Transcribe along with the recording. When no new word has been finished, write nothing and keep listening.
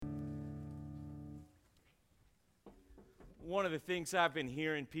One of the things I've been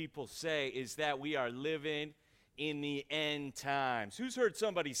hearing people say is that we are living in the end times. Who's heard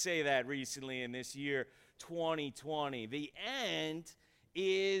somebody say that recently in this year, 2020? The end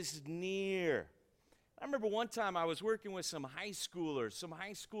is near. I remember one time I was working with some high schoolers, some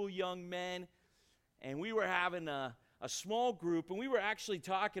high school young men, and we were having a small group, and we were actually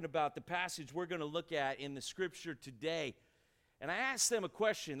talking about the passage we're going to look at in the scripture today. And I asked them a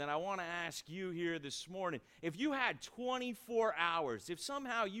question that I want to ask you here this morning. If you had 24 hours, if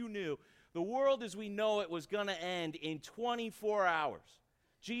somehow you knew the world as we know it was going to end in 24 hours,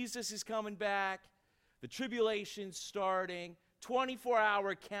 Jesus is coming back, the tribulation's starting,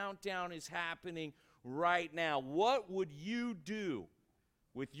 24-hour countdown is happening right now, what would you do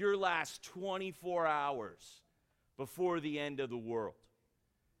with your last 24 hours before the end of the world?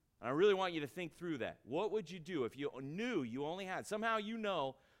 And I really want you to think through that. What would you do if you knew you only had, somehow you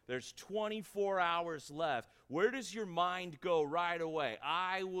know there's 24 hours left? Where does your mind go right away?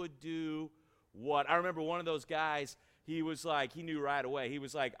 I would do what? I remember one of those guys, he was like, he knew right away. He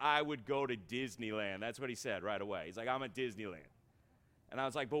was like, I would go to Disneyland. That's what he said right away. He's like, I'm at Disneyland. And I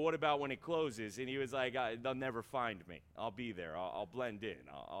was like, but what about when it closes? And he was like, they'll never find me. I'll be there. I'll blend in.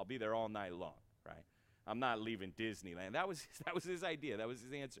 I'll be there all night long, right? I'm not leaving Disneyland. That was his idea. That was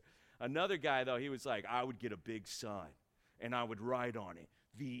his answer. Another guy, though, he was like, I would get a big sign, and I would write on it,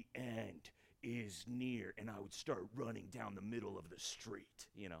 the end is near, and I would start running down the middle of the street,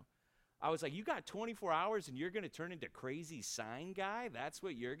 you know. I was like, you got 24 hours, and you're going to turn into crazy sign guy? That's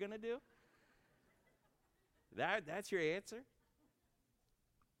what you're going to do? That's your answer?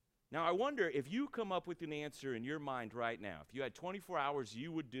 Now, I wonder if you come up with an answer in your mind right now, if you had 24 hours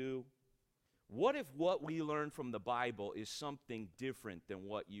you would do, what if what we learn from the Bible is something different than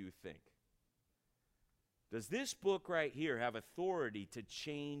what you think? Does this book right here have authority to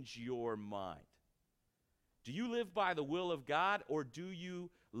change your mind? Do you live by the will of God, or do you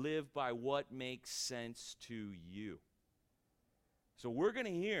live by what makes sense to you? So we're going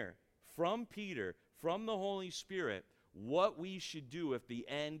to hear from Peter, from the Holy Spirit, what we should do if the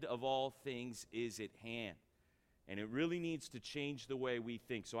end of all things is at hand. And it really needs to change the way we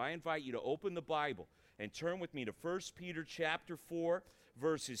think. So I invite you to open the Bible and turn with me to 1 Peter chapter 4,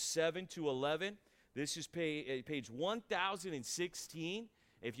 verses 7 to 11. This is page 1016.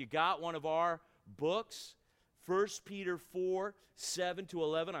 If you got one of our books, 1 Peter 4, 7 to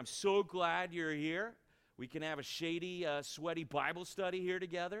 11. I'm so glad you're here. We can have a shady, sweaty Bible study here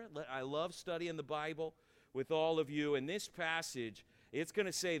together. I love studying the Bible with all of you. In this passage, it's going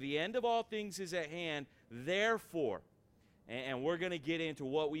to say, the end of all things is at hand, therefore. And we're going to get into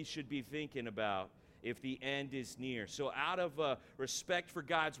what we should be thinking about if the end is near. So out of respect for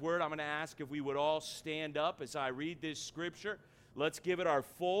God's word, I'm going to ask if we would all stand up as I read this scripture. Let's give it our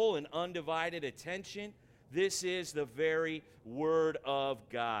full and undivided attention. This is the very word of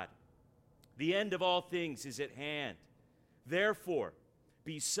God. The end of all things is at hand. Therefore,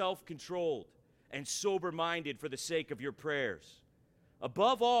 be self-controlled and sober-minded for the sake of your prayers.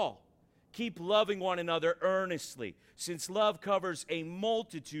 Above all, keep loving one another earnestly, since love covers a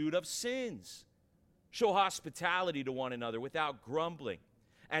multitude of sins. Show hospitality to one another without grumbling.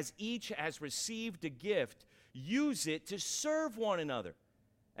 As each has received a gift, use it to serve one another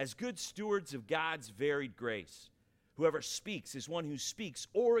as good stewards of God's varied grace. Whoever speaks is one who speaks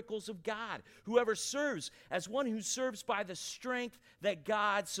oracles of God. Whoever serves as one who serves by the strength that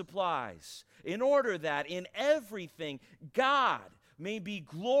God supplies, in order that in everything God may be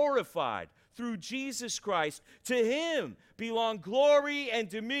glorified through Jesus Christ. To him belong glory and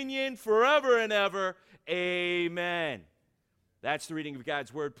dominion forever and ever. Amen. That's the reading of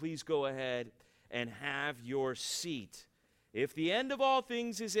God's word. Please go ahead and have your seat. If the end of all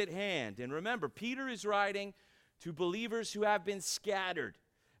things is at hand, and remember, Peter is writing to believers who have been scattered,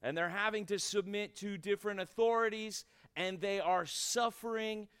 and they're having to submit to different authorities, and they are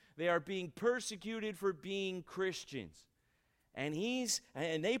suffering. They are being persecuted for being Christians. And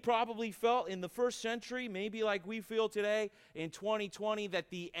they probably felt in the first century, maybe like we feel today in 2020, that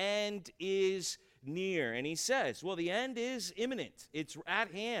the end is near. And he says, well, the end is imminent. It's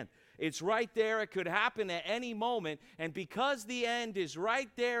at hand. It's right there. It could happen at any moment. And because the end is right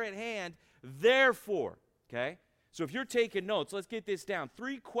there at hand, therefore, okay? So if you're taking notes, let's get this down.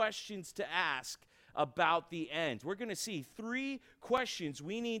 3 questions to ask about the end. We're going to see 3 questions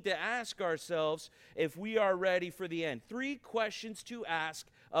we need to ask ourselves if we are ready for the end. 3 questions to ask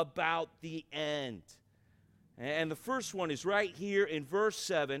about the end. And the first one is right here in verse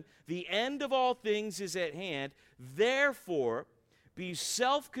 7. The end of all things is at hand. Therefore, be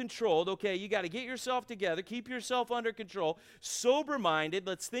self-controlled. Okay, you got to get yourself together. Keep yourself under control. Sober-minded.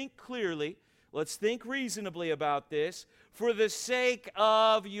 Let's think clearly. let's think reasonably about this. For the sake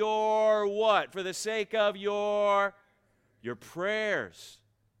of your what? For the sake of your prayers.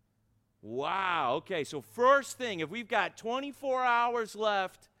 Wow. Okay, so first thing, if we've got 24 hours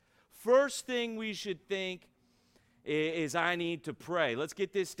left, first thing we should think is I need to pray. Let's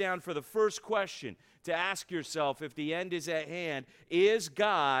get this down for the first question to ask yourself if the end is at hand. Is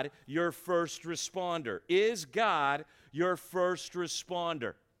God your first responder? Is God your first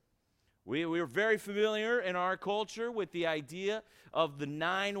responder? We're very familiar in our culture with the idea of the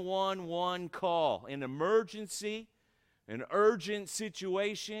 911 call, an emergency, an urgent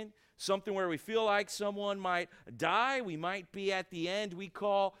situation, something where we feel like someone might die, we might be at the end, we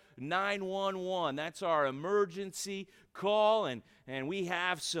call 911. That's our emergency call, and we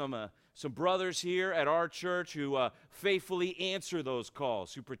have some brothers here at our church who faithfully answer those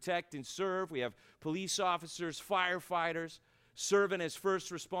calls, who protect and serve. We have police officers, firefighters, serving as first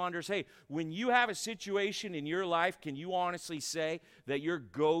responders. Hey, when you have a situation in your life, can you honestly say that your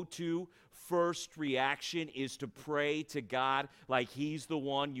go-to first reaction is to pray to God like He's the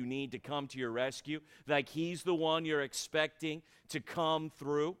one you need to come to your rescue, like He's the one you're expecting to come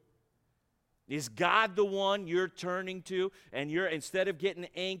through? Is God the one you're turning to, and you're, instead of getting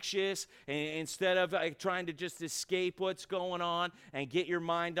anxious, and instead of trying to just escape what's going on and get your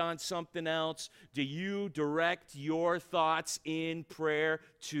mind on something else, do you direct your thoughts in prayer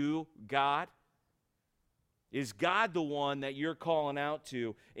to God? Is God the one that you're calling out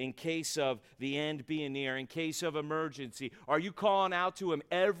to in case of the end being near, in case of emergency? Are you calling out to Him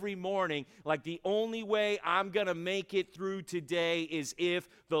every morning like the only way I'm going to make it through today is if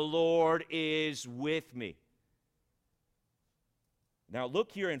the Lord is with me? Now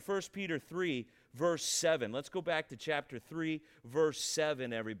look here in 1 Peter 3, verse 7. Let's go back to chapter 3, verse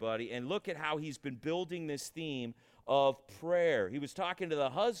 7, everybody, and look at how he's been building this theme of prayer. He was talking to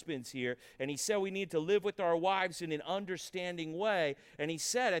the husbands here, and he said we need to live with our wives in an understanding way. And he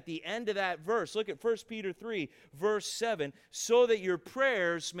said at the end of that verse, look at 1 Peter 3, verse 7, so that your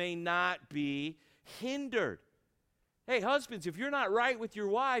prayers may not be hindered. Hey, husbands, if you're not right with your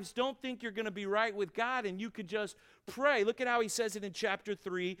wives, don't think you're going to be right with God and you could just pray. Look at how he says it in chapter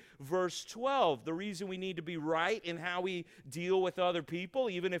 3, verse 12. The reason we need to be right in how we deal with other people,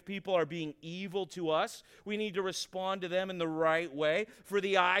 even if people are being evil to us, we need to respond to them in the right way. For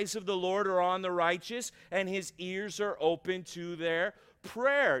the eyes of the Lord are on the righteous, and His ears are open to their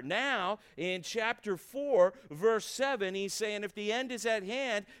prayer. Now, in chapter 4, verse 7, he's saying, if the end is at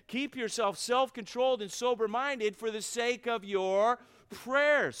hand, keep yourself self-controlled and sober-minded for the sake of your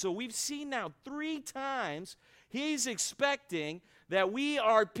prayer. So we've seen now 3 times he's expecting that we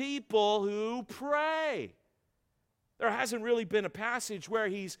are people who pray. There hasn't really been a passage where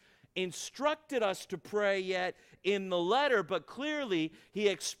he's instructed us to pray yet in the letter, but clearly he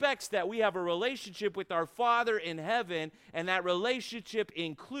expects that we have a relationship with our Father in heaven, and that relationship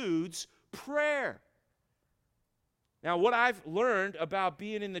includes prayer. Now, what I've learned about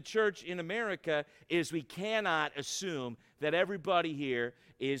being in the church in America is we cannot assume that everybody here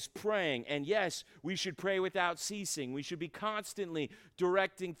is praying. And yes, we should pray without ceasing. We should be constantly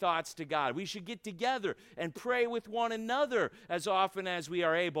directing thoughts to God. We should get together and pray with one another as often as we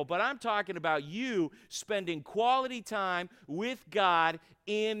are able. But I'm talking about you spending quality time with God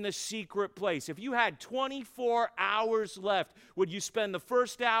in the secret place. If you had 24 hours left, would you spend the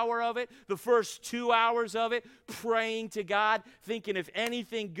first hour of it, the first 2 hours of it, praying to God, thinking if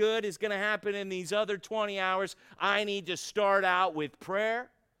anything good is going to happen in these other 20 hours, I need to start out with prayer?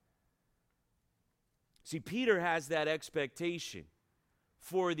 See, Peter has that expectation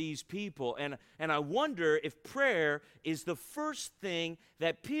for these people, and I wonder if prayer is the first thing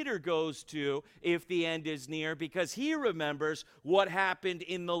that Peter goes to if the end is near, because he remembers what happened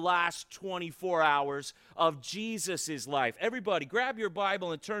in the last 24 hours of Jesus' life. Everybody, grab your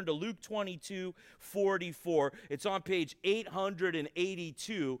Bible and turn to Luke 22:44. It's on page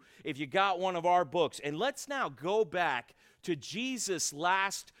 882 if you got one of our books. And let's now go back to Jesus'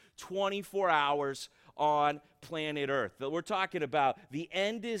 last 24 hours on planet Earth. We're talking about the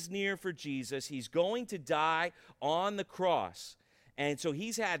end is near for Jesus. He's going to die on the cross. And so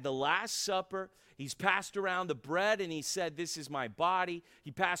he's had the Last Supper. He's passed around the bread and he said, this is my body. He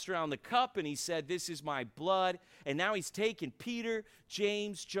passed around the cup and he said, this is my blood. And now he's taken Peter,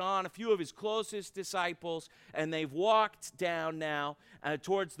 James, John, a few of his closest disciples, and they've walked down now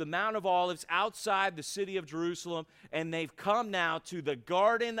towards the Mount of Olives outside the city of Jerusalem, and they've come now to the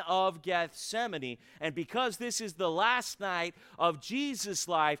Garden of Gethsemane. And because this is the last night of Jesus'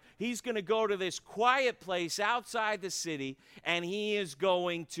 life, he's going to go to this quiet place outside the city, and he is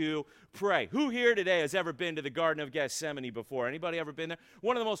going to pray. Who here today has ever been to the Garden of Gethsemane before? Anybody ever been there?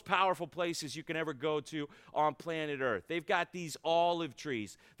 One of the most powerful places you can ever go to on planet Earth. They've got these olive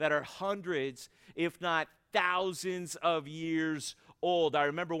trees that are hundreds, if not thousands of years old. I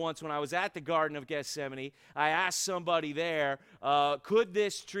remember once when I was at the Garden of Gethsemane, I asked somebody there, could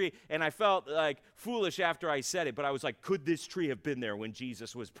this tree, and I felt like foolish after I said it, but I was like, could this tree have been there when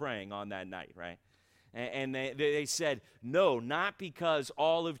Jesus was praying on that night, right? And they said, no, not because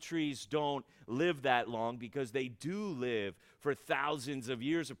olive trees don't live that long, because they do live for thousands of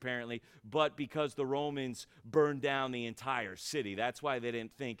years apparently, but because the Romans burned down the entire city. That's why they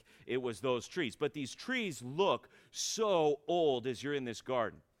didn't think it was those trees. But these trees look so old as you're in this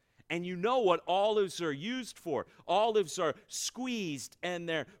garden. And you know what olives are used for. Olives are squeezed and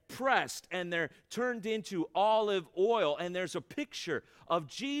they're pressed and they're turned into olive oil. And there's a picture of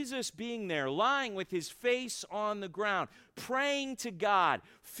Jesus being there, lying with his face on the ground, praying to God,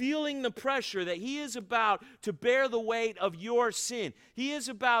 feeling the pressure that he is about to bear the weight of your sin. He is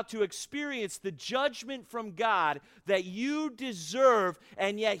about to experience the judgment from God that you deserve,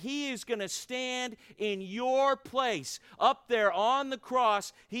 and yet he is going to stand in your place. Up there on the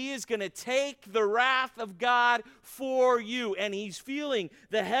cross, he is going to take the wrath of God for you, and he's feeling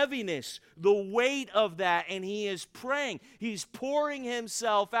the heaviness, the weight of that, and he is praying. He's pouring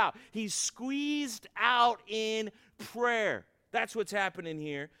himself out. He's squeezed out in prayer. That's what's happening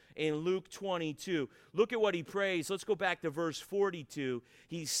here in Luke 22. Look at what he prays. Let's go back to verse 42.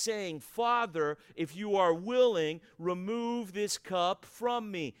 He's saying, Father, if you are willing, remove this cup from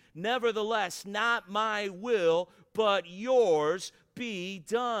me. Nevertheless, not my will, but yours be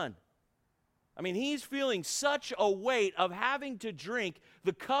done. I mean, he's feeling such a weight of having to drink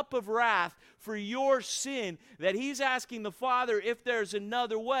the cup of wrath for your sin that he's asking the Father if there's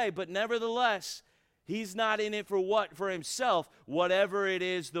another way, but nevertheless, he's not in it for himself, whatever it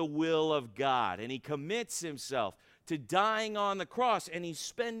is, the will of God. And he commits himself to dying on the cross, and he's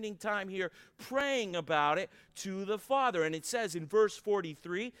spending time here praying about it to the Father. And it says in verse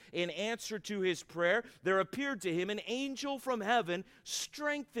 43, in answer to his prayer, there appeared to him an angel from heaven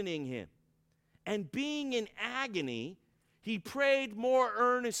strengthening him. And being in agony, he prayed more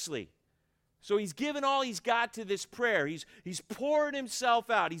earnestly. So he's given all he's got to this prayer. He's poured himself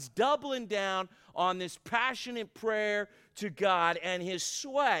out. He's doubling down on this passionate prayer to God, and his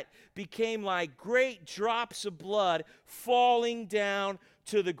sweat became like great drops of blood falling down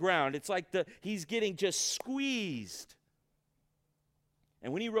to the ground. It's like he's getting just squeezed.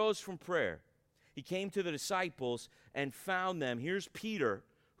 And when he rose from prayer, he came to the disciples and found them. Here's Peter,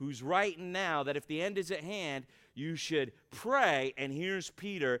 who's writing now that if the end is at hand, you should pray. And here's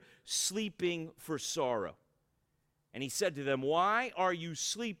Peter sleeping for sorrow. And he said to them, why are you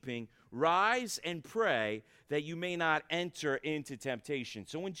sleeping? Rise and pray that you may not enter into temptation.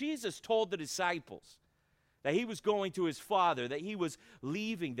 So when Jesus told the disciples that he was going to his Father, that he was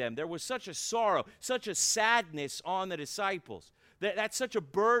leaving them, there was such a sorrow, such a sadness on the disciples. That's such a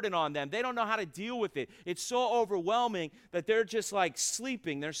burden on them. They don't know how to deal with it. It's so overwhelming that they're just like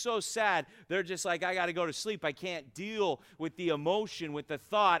sleeping. They're so sad. They're just like, I got to go to sleep. I can't deal with the emotion, with the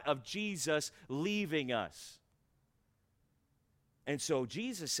thought of Jesus leaving us. And so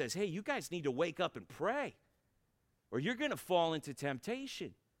Jesus says, hey, you guys need to wake up and pray, or you're going to fall into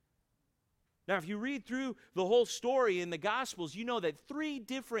temptation. Now, if you read through the whole story in the Gospels, you know that 3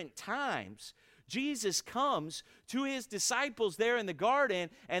 different times Jesus comes to his disciples there in the garden,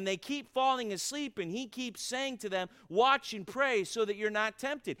 and they keep falling asleep, and he keeps saying to them, watch and pray so that you're not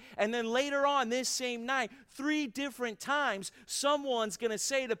tempted. And then later on this same night, 3 different times, someone's going to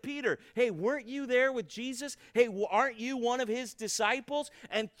say to Peter, hey, weren't you there with Jesus? Hey, aren't you one of his disciples?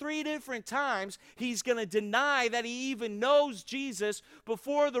 And 3 different times, he's going to deny that he even knows Jesus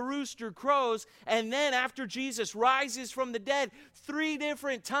before the rooster crows. And then after Jesus rises from the dead, 3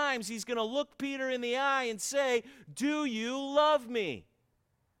 different times, he's going to look Peter in the eye and say, do you love me?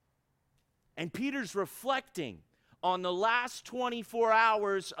 And Peter's reflecting on the last 24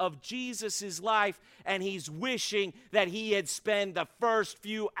 hours of Jesus' life, and he's wishing that he had spent the first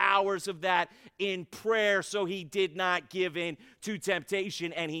few hours of that in prayer so he did not give in to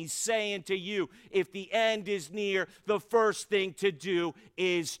temptation. And he's saying to you, if the end is near, the first thing to do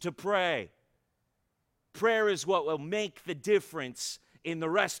is to pray. Prayer is what will make the difference in the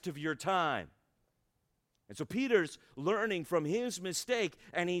rest of your time. And so Peter's learning from his mistake,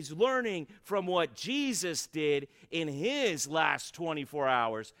 and he's learning from what Jesus did in his last 24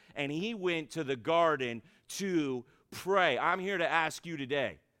 hours, and he went to the garden to pray. I'm here to ask you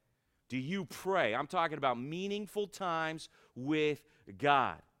today, do you pray? I'm talking about meaningful times with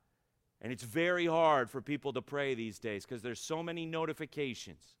God. And it's very hard for people to pray these days because there's so many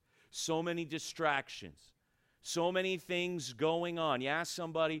notifications, So many distractions. So many things going on. You ask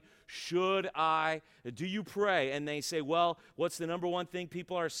somebody, do you pray? And they say, well, what's the number one thing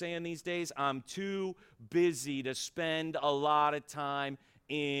people are saying these days? I'm too busy to spend a lot of time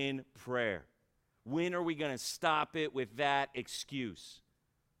in prayer. When are we going to stop it with that excuse?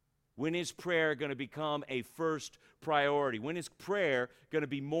 When is prayer going to become a first priority? When is prayer going to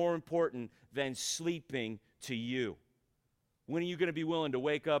be more important than sleeping to you? When are you going to be willing to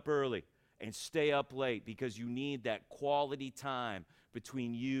wake up early and stay up late because you need that quality time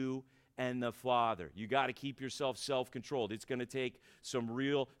between you and the Father? You got to keep yourself self-controlled. It's going to take some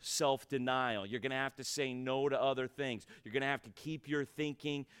real self-denial. You're going to have to say no to other things. You're going to have to keep your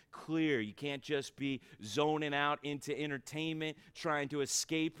thinking clear. You can't just be zoning out into entertainment, trying to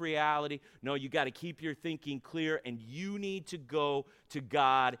escape reality. No, you got to keep your thinking clear, and you need to go to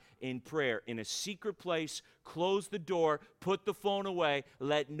God in prayer. In a secret place, close the door, put the phone away,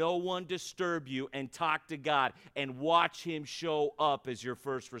 let no one disturb you, and talk to God, and watch Him show up as your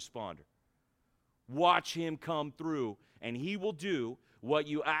first responder. Watch Him come through, and He will do what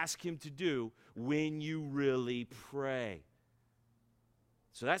you ask Him to do when you really pray.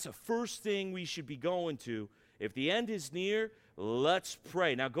 So that's the first thing we should be going to. If the end is near, let's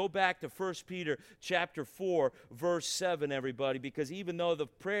pray. Now go back to 1 Peter chapter 4, verse 7, everybody, because even though the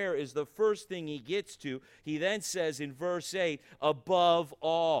prayer is the first thing he gets to, he then says in verse 8, above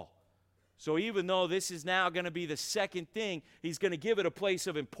all. So even though this is now going to be the second thing, he's going to give it a place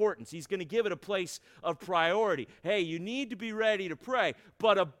of importance. He's going to give it a place of priority. Hey, you need to be ready to pray.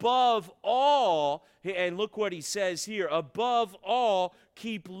 But above all, and look what he says here, above all,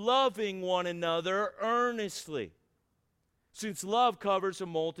 keep loving one another earnestly, since love covers a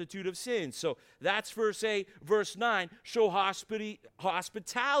multitude of sins. So that's verse 8. Verse 9, show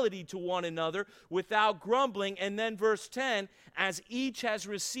hospitality to one another without grumbling. And then verse 10, as each has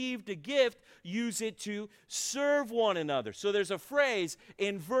received a gift, use it to serve one another. So there's a phrase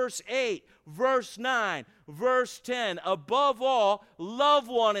in verse 8, verse 9, verse 10. Above all, love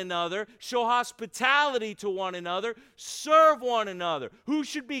one another, show hospitality to one another, serve one another. Who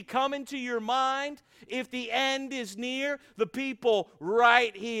should be coming to your mind if the end is near? The people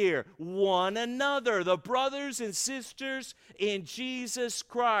right here, one another, the brothers and sisters in Jesus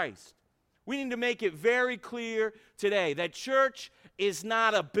Christ. We need to make it very clear today that church is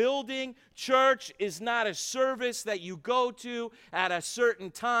not a building. Church is not a service that you go to at a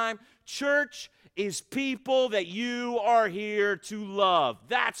certain time. Church is people that you are here to love.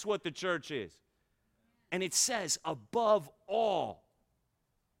 That's what the church is. And it says, above all,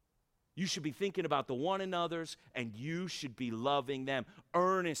 you should be thinking about the one another's, and you should be loving them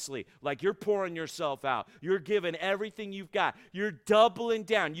earnestly, like you're pouring yourself out. You're giving everything you've got. You're doubling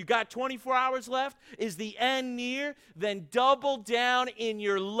down. You got 24 hours left? Is the end near? Then double down in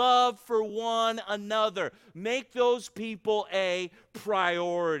your love for one another. Make those people a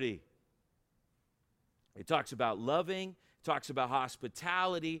priority. It talks about loving, talks about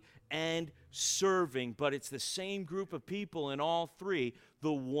hospitality and serving, but it's the same group of people in all three,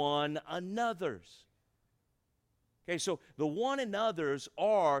 the one another's. Okay, so the one another's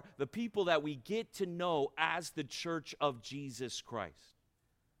are the people that we get to know as the church of Jesus Christ.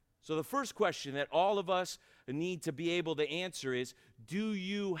 So the first question that all of us need to be able to answer is, do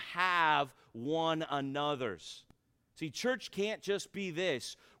you have one another's? See, church can't just be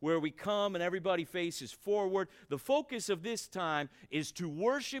this, where we come and everybody faces forward. The focus of this time is to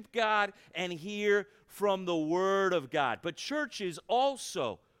worship God and hear from the Word of God. But church is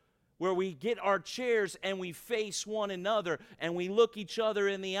also where we get our chairs and we face one another and we look each other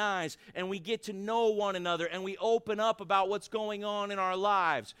in the eyes and we get to know one another and we open up about what's going on in our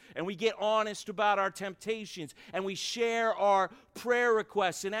lives and we get honest about our temptations and we share our prayer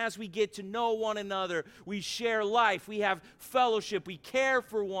requests. And as we get to know one another, we share life, we have fellowship, we care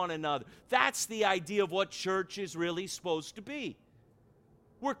for one another. That's the idea of what church is really supposed to be.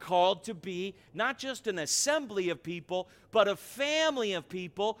 We're called to be not just an assembly of people, but a family of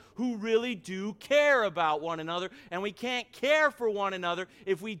people who really do care about one another. And we can't care for one another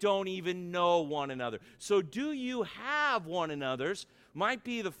if we don't even know one another. So do you have one another's? Might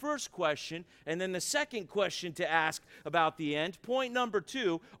be the first question. And then the second question to ask about the end. Point number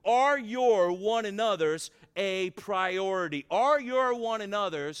 2, are your one another's a priority? Are your one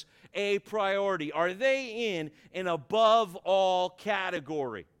another's a priority? Are they in an above all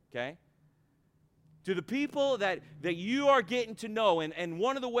category? Okay? To the people that you are getting to know. And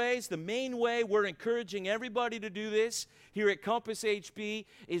one of the ways, the main way we're encouraging everybody to do this here at Compass HB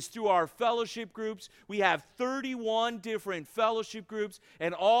is through our fellowship groups. We have 31 different fellowship groups,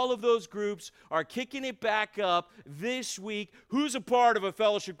 and all of those groups are kicking it back up this week. Who's a part of a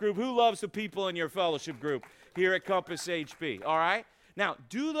fellowship group? Who loves the people in your fellowship group here at Compass HB? All right? Now,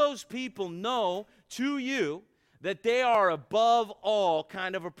 do those people know to you that they are above all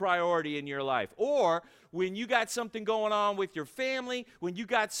kind of a priority in your life? Or when you got something going on with your family, when you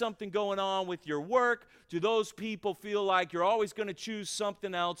got something going on with your work, do those people feel like you're always going to choose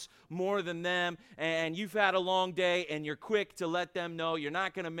something else more than them, and you've had a long day and you're quick to let them know you're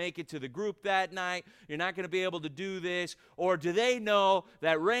not going to make it to the group that night, you're not going to be able to do this? Or do they know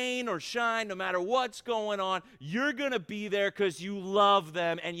that rain or shine, no matter what's going on, you're going to be there because you love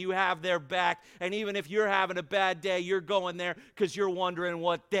them and you have their back, and even if you're having a bad day, you're going there because you're wondering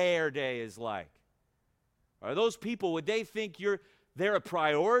what their day is like? Are those people, would they think they're a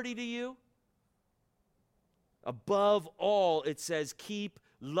priority to you? Above all, it says, keep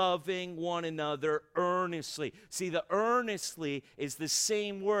loving one another earnestly. See, the earnestly is the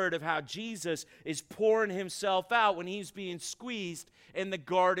same word of how Jesus is pouring himself out when he's being squeezed in the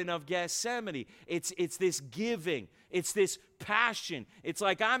Garden of Gethsemane. It's this giving. It's this passion. It's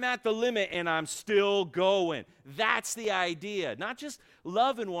like I'm at the limit and I'm still going. That's the idea. Not just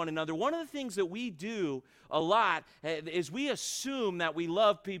loving one another. One of the things that we do a lot is we assume that we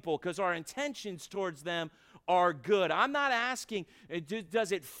love people because our intentions towards them are good. I'm not asking,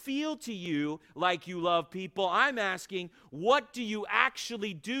 does it feel to you like you love people? I'm asking, what do you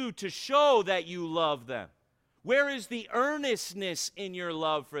actually do to show that you love them? Where is the earnestness in your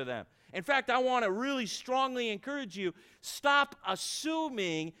love for them? In fact, I want to really strongly encourage you, stop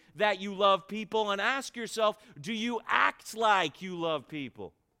assuming that you love people and ask yourself, do you act like you love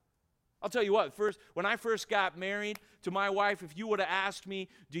people? I'll tell you what, when I first got married to my wife, if you would have asked me,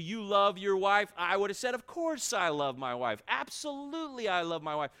 do you love your wife? I would have said, of course I love my wife. Absolutely I love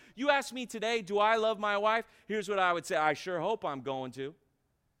my wife. You ask me today, do I love my wife? Here's what I would say, I sure hope I'm going to.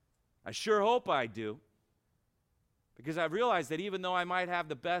 I sure hope I do. Because I've realized that even though I might have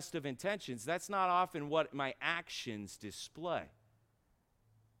the best of intentions, that's not often what my actions display.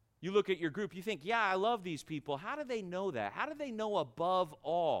 You look at your group, you think, yeah, I love these people. How do they know that? How do they know above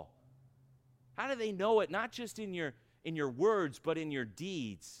all? How do they know it not just in your words, but in your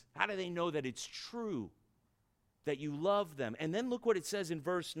deeds? How do they know that it's true, that you love them? And then look what it says in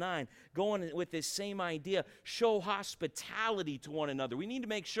verse 9, going with this same idea, show hospitality to one another. We need to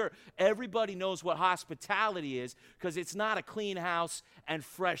make sure everybody knows what hospitality is, because it's not a clean house and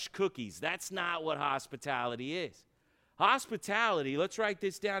fresh cookies. That's not what hospitality is. Hospitality, let's write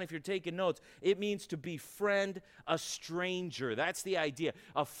this down if you're taking notes. It means to befriend a stranger. That's the idea.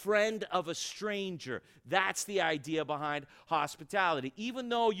 A friend of a stranger. That's the idea behind hospitality. Even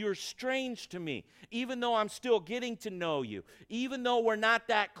though you're strange to me, even though I'm still getting to know you, even though we're not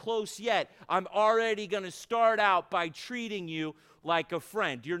that close yet, I'm already going to start out by treating you like a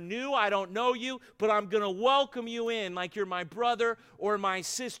friend. You're new, I don't know you, but I'm going to welcome you in like you're my brother or my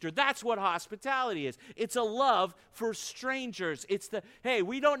sister. That's what hospitality is. It's a love for strangers. It's hey,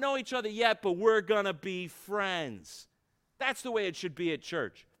 we don't know each other yet, but we're going to be friends. That's the way it should be at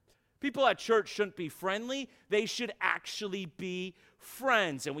church. People at church shouldn't be friendly. They should actually be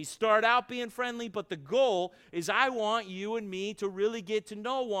friends. And we start out being friendly, but the goal is I want you and me to really get to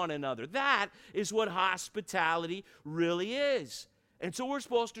know one another. That is what hospitality really is. And so we're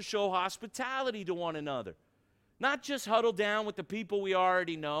supposed to show hospitality to one another. Not just huddle down with the people we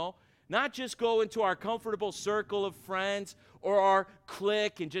already know. Not just go into our comfortable circle of friends or our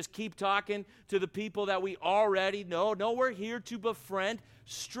clique and just keep talking to the people that we already know. No, we're here to befriend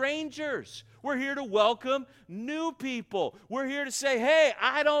strangers. We're here to welcome new people. We're here to say, hey,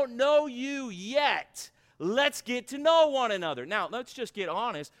 I don't know you yet. Let's get to know one another. Now, let's just get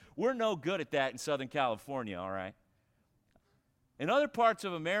honest. We're no good at that in Southern California, all right? In other parts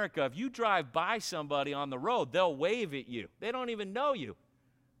of America, if you drive by somebody on the road, they'll wave at you. They don't even know you.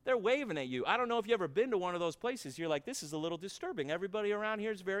 They're waving at you. I don't know if you've ever been to one of those places. You're like, this is a little disturbing. Everybody around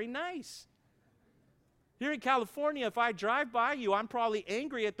here is very nice. Here in California, if I drive by you, I'm probably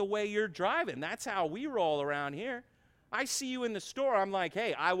angry at the way you're driving. That's how we roll around here. I see you in the store. I'm like,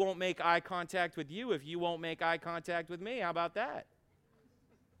 hey, I won't make eye contact with you if you won't make eye contact with me. How about that?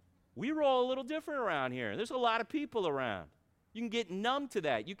 We roll a little different around here. There's a lot of people around. You can get numb to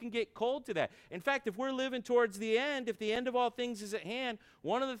that. You can get cold to that. In fact, if we're living towards the end, if the end of all things is at hand,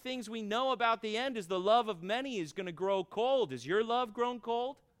 one of the things we know about the end is the love of many is going to grow cold. Is your love grown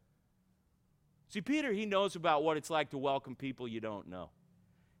cold? See, Peter, he knows about what it's like to welcome people you don't know.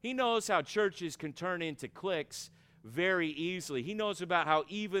 He knows how churches can turn into cliques very easily. He knows about how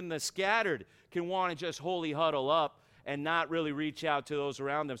even the scattered can want to just wholly huddle up and not really reach out to those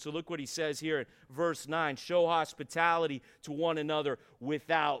around them. So look what he says here in verse 9. Show hospitality to one another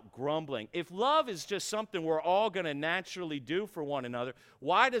without grumbling. If love is just something we're all going to naturally do for one another,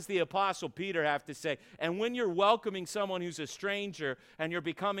 why does the Apostle Peter have to say, and when you're welcoming someone who's a stranger and you're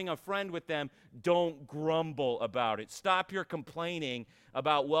becoming a friend with them, don't grumble about it. Stop your complaining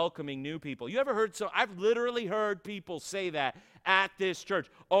about welcoming new people. You ever heard I've literally heard people say that at this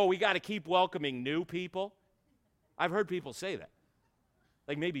church. Oh, we got to keep welcoming new people. I've heard people say that.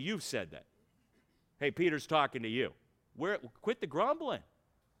 Like maybe you've said that. Hey, Peter's talking to you. Quit the grumbling.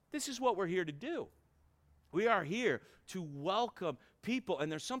 This is what we're here to do. We are here to welcome people,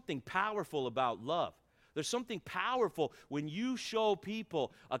 and there's something powerful about love. There's something powerful when you show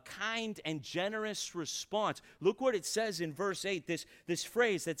people a kind and generous response. Look what it says in verse 8, this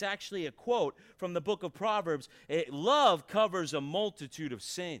phrase that's actually a quote from the book of Proverbs. Love covers a multitude of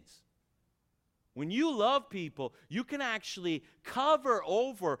sins. When you love people, you can actually cover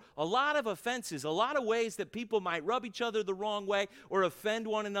over a lot of offenses, a lot of ways that people might rub each other the wrong way or offend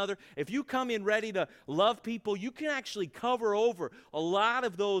one another. If you come in ready to love people, you can actually cover over a lot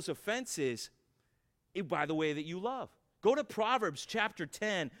of those offenses by the way that you love. Go to Proverbs chapter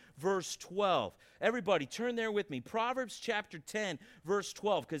 10, verse 12. Everybody, turn there with me. Proverbs chapter 10, verse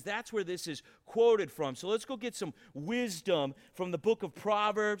 12, because that's where this is quoted from. So let's go get some wisdom from the book of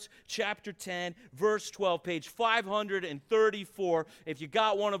Proverbs, chapter 10, verse 12, page 534. If you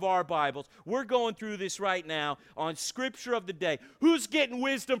got one of our Bibles, we're going through this right now on Scripture of the Day. Who's getting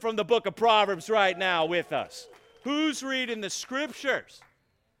wisdom from the book of Proverbs right now with us? Who's reading the Scriptures?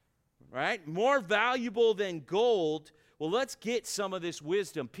 Right? More valuable than gold. Well, let's get some of this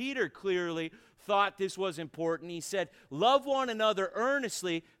wisdom. Peter clearly thought this was important. He said, love one another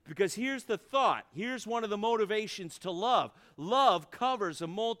earnestly, because here's the thought. Here's one of the motivations to love. Love covers a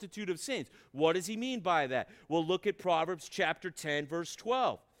multitude of sins. What does he mean by that? Well, look at Proverbs chapter 10, verse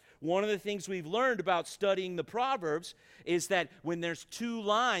 12. One of the things we've learned about studying the Proverbs is that when there's two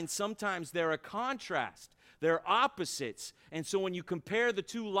lines, sometimes they're a contrast. They're opposites. And so when you compare the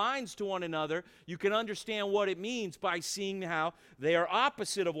two lines to one another, you can understand what it means by seeing how they are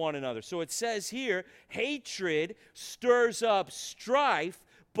opposite of one another. So it says here, hatred stirs up strife,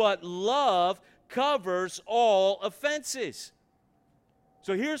 but love covers all offenses.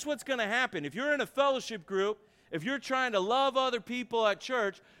 So here's what's going to happen. If you're in a fellowship group, if you're trying to love other people at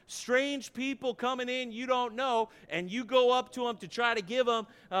church, strange people coming in you don't know, and you go up to them to try to give them,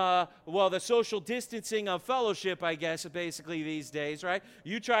 the social distancing of fellowship, I guess, basically these days, right?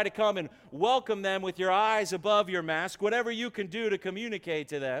 You try to come and welcome them with your eyes above your mask, whatever you can do to communicate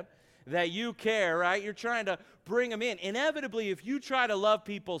to them that you care, right? You're trying to bring them in. Inevitably, if you try to love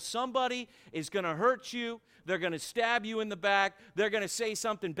people, somebody is going to hurt you. They're going to stab you in the back. They're going to say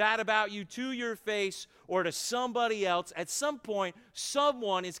something bad about you to your face or to somebody else. At some point,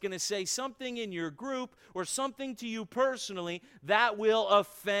 someone is going to say something in your group or something to you personally that will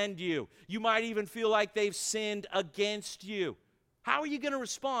offend you. You might even feel like they've sinned against you. How are you going to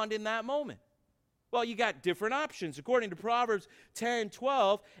respond in that moment? Well, you got different options. According to Proverbs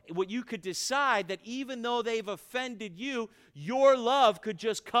 10:12, what you could decide that even though they've offended you, your love could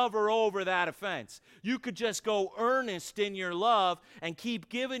just cover over that offense. You could just go earnest in your love and keep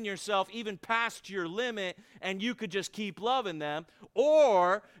giving yourself even past your limit, and you could just keep loving them.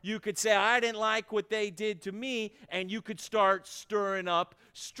 Or you could say, I didn't like what they did to me, and you could start stirring up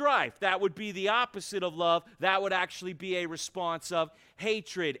strife. That would be the opposite of love. That would actually be a response of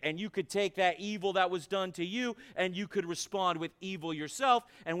hatred. And you could take that evil that was done to you, and you could respond with evil yourself,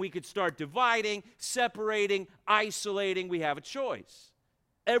 and we could start dividing, separating, isolating. We have a choice.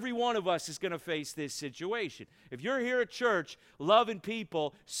 Every one of us is going to face this situation. If you're here at church loving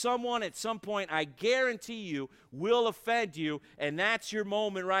people, someone at some point, I guarantee you, will offend you, and that's your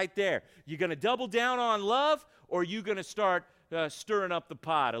moment right there. You're going to double down on love, or you're going to start stirring up the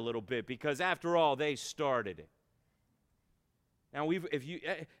pot a little bit, because after all, they started it. Now,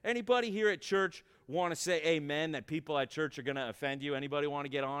 anybody here at church want to say amen that people at church are going to offend you? Anybody want to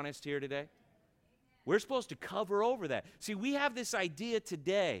get honest here today? We're supposed to cover over that. See, we have this idea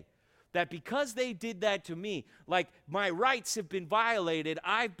today that because they did that to me, like my rights have been violated,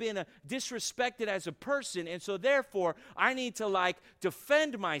 I've been disrespected as a person, and so therefore I need to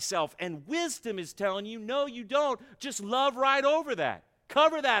defend myself. And wisdom is telling you, no, you don't. Just love right over that.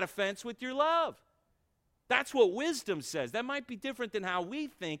 Cover that offense with your love. That's what wisdom says. That might be different than how we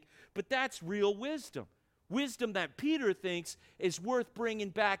think, but that's real wisdom. wisdom that Peter thinks is worth bringing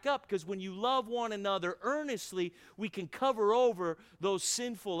back up, because when you love one another earnestly, we can cover over those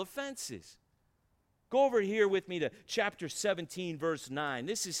sinful offenses. Go over here with me to chapter 17, verse 9.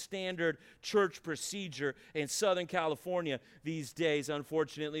 This is standard church procedure in Southern California these days,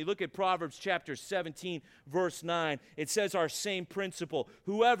 unfortunately. Look at Proverbs chapter 17, verse 9. It says our same principle.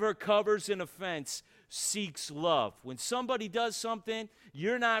 Whoever covers an offense seeks love. When somebody does something,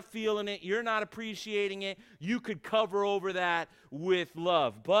 you're not feeling it, you're not appreciating it, you could cover over that with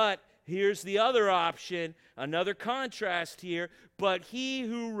love. But here's the other option, another contrast here. But he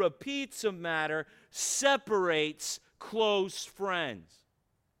who repeats a matter separates close friends.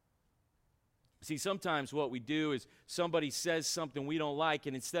 See, sometimes what we do is somebody says something we don't like,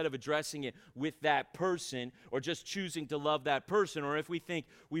 and instead of addressing it with that person or just choosing to love that person, or if we think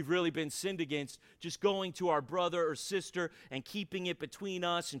we've really been sinned against, just going to our brother or sister and keeping it between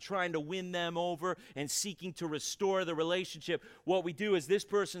us and trying to win them over and seeking to restore the relationship, what we do is this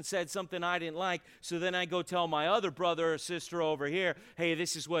person said something I didn't like, so then I go tell my other brother or sister over here, hey,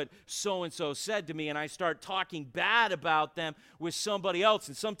 this is what so-and-so said to me, and I start talking bad about them with somebody else.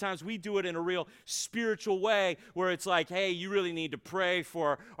 And sometimes we do it in a real spiritual way where it's like, hey, you really need to pray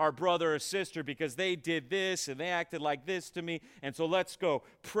for our brother or sister because they did this and they acted like this to me, and so let's go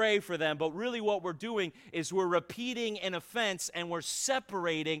pray for them. But really what we're doing is we're repeating an offense and we're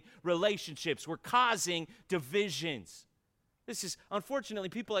separating relationships. We're causing divisions. This is, unfortunately,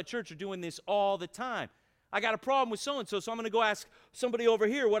 people at church are doing this all the time. I got a problem with so-and-so, so I'm going to go ask somebody over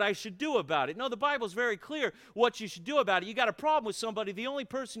here what I should do about it. No, the Bible's very clear what you should do about it. You got a problem with somebody, the only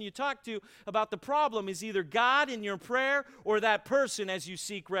person you talk to about the problem is either God in your prayer or that person as you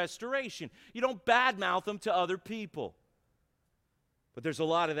seek restoration. You don't badmouth them to other people. But there's a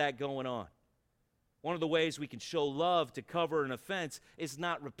lot of that going on. One of the ways we can show love to cover an offense is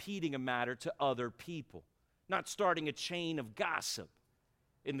not repeating a matter to other people, not starting a chain of gossip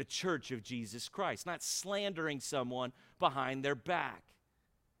in the church of Jesus Christ, not slandering someone behind their back.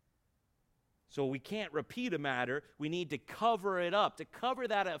 So we can't repeat a matter. We need to cover it up, to cover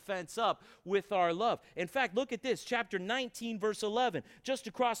that offense up with our love. In fact, look at this, chapter 19, verse 11. Just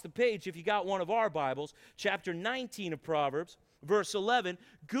across the page, if you got one of our Bibles, chapter 19 of Proverbs, verse 11,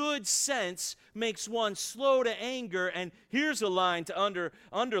 good sense makes one slow to anger, and here's a line to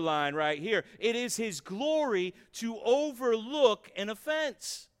underline right here. It is his glory to overlook an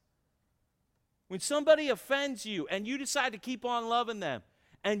offense. When somebody offends you and you decide to keep on loving them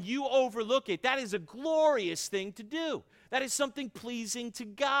and you overlook it, that is a glorious thing to do. That is something pleasing to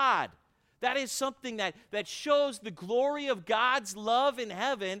God. That is something that shows the glory of God's love in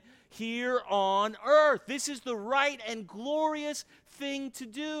heaven here on earth. This is the right and glorious thing to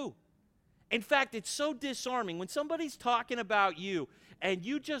do. In fact, it's so disarming when somebody's talking about you and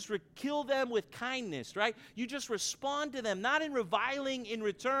you just kill them with kindness, right? You just respond to them, not in reviling in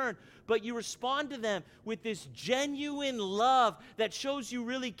return, but you respond to them with this genuine love that shows you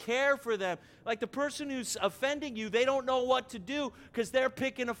really care for them. Like the person who's offending you, they don't know what to do because they're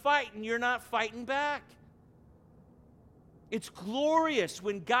picking a fight and you're not fighting back. It's glorious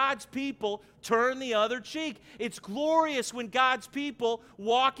when God's people turn the other cheek. It's glorious when God's people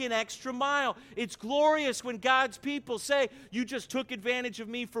walk an extra mile. It's glorious when God's people say, you just took advantage of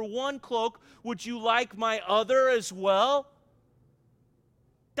me for one cloak. Would you like my other as well?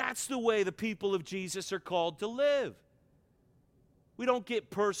 That's the way the people of Jesus are called to live. We don't get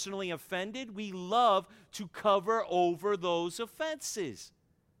personally offended. We love to cover over those offenses.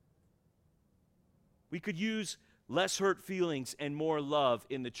 We could use less hurt feelings and more love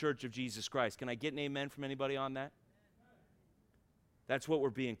in the church of Jesus Christ. Can I get an amen from anybody on that? That's what we're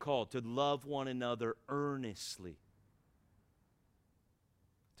being called, to love one another earnestly,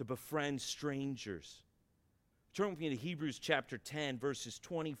 to befriend strangers. Turn with me to Hebrews chapter 10, verses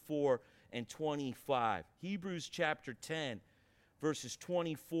 24 and 25. Hebrews chapter 10, verses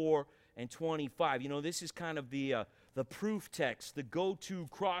 24 and 25. You know, this is kind of the proof text, the go-to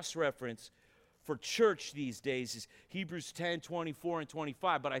cross-reference for church these days is Hebrews 10, 24 and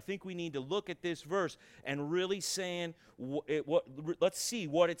 25. But I think we need to look at this verse and really saying, let's see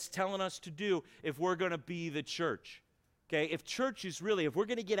what it's telling us to do if we're going to be the church. Okay, if we're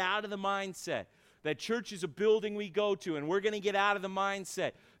going to get out of the mindset that church is a building we go to, and we're going to get out of the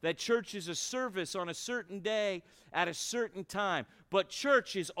mindset that church is a service on a certain day at a certain time, but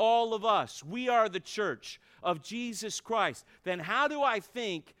church is all of us. We are the church of Jesus Christ. Then how do I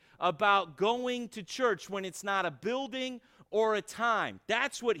think about going to church when it's not a building or a time?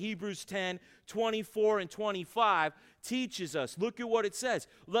 That's what Hebrews 10, 24 and 25 teaches us. Look at what it says.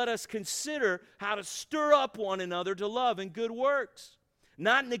 Let us consider how to stir up one another to love and good works,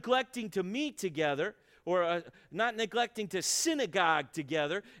 not neglecting to meet together, not neglecting to synagogue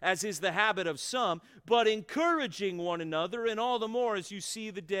together, as is the habit of some, but encouraging one another, and all the more as you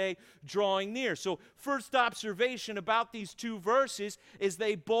see the day drawing near. So first observation about these two verses is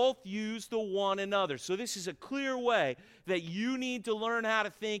they both use the one another. So this is a clear way that you need to learn how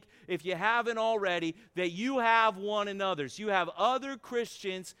to think, if you haven't already, that you have one another's. You have other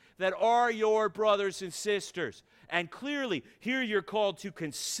Christians that are your brothers and sisters. And clearly, here you're called to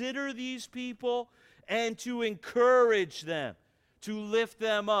consider these people and to encourage them, to lift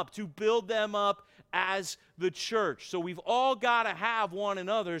them up, to build them up as the church. So we've all got to have one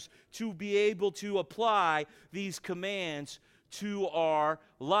another's to be able to apply these commands to our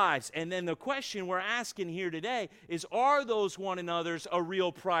lives. And then the question we're asking here today is, are those one another's a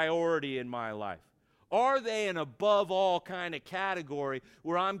real priority in my life? Are they an above all kind of category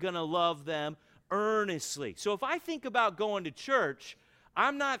where I'm going to love them earnestly? So if I think about going to church,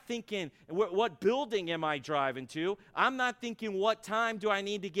 I'm not thinking, what building am I driving to? I'm not thinking, what time do I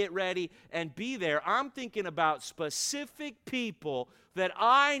need to get ready and be there? I'm thinking about specific people that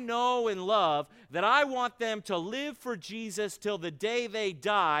I know and love, that I want them to live for Jesus till the day they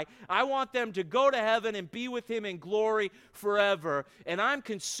die. I want them to go to heaven and be with Him in glory forever. And I'm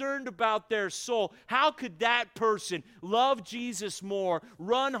concerned about their soul. How could that person love Jesus more,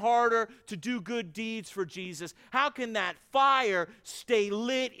 run harder to do good deeds for Jesus? How can that fire stay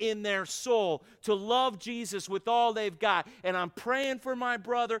lit in their soul to love Jesus with all they've got? And I'm praying for my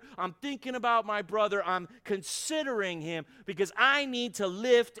brother. I'm thinking about my brother. I'm considering him because I need to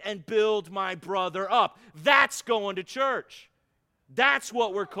lift and build my brother up. That's going to church. That's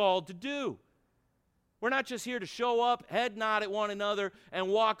what we're called to do. We're not just here to show up, head nod at one another, and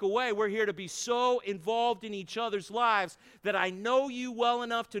walk away. We're here to be so involved in each other's lives that I know you well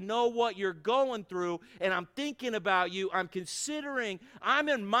enough to know what you're going through, and I'm thinking about you. I'm considering, I'm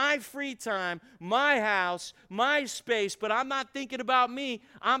in my free time, my house, my space, but I'm not thinking about me.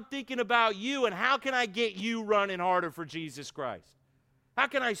 I'm thinking about you, and how can I get you running harder for Jesus Christ? How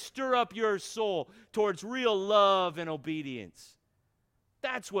can I stir up your soul towards real love and obedience?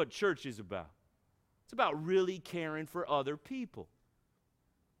 That's what church is about. It's about really caring for other people.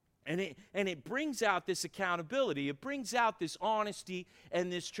 And it brings out this accountability. It brings out this honesty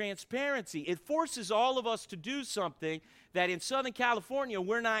and this transparency. It forces all of us to do something that in Southern California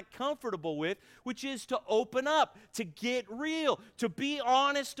we're not comfortable with, which is to open up, to get real, to be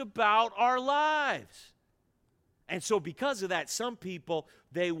honest about our lives. And so because of that, some people,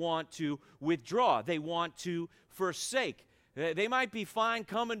 they want to withdraw. They want to forsake. They might be fine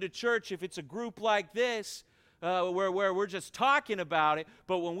coming to church if it's a group like this, where we're just talking about it,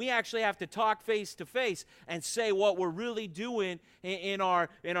 but when we actually have to talk face to face and say what we're really doing in our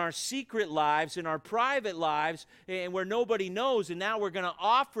secret lives, in our private lives, and where nobody knows, and now we're going to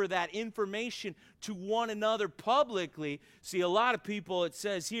offer that information to one another publicly. See, a lot of people, it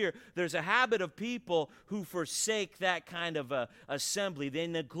says here, there's a habit of people who forsake that kind of assembly. They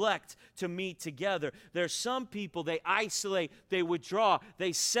neglect to meet together. There's some people, they isolate, they withdraw,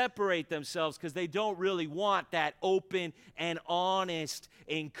 they separate themselves because they don't really want that open and honest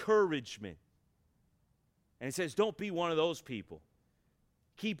encouragement. And it says, don't be one of those people.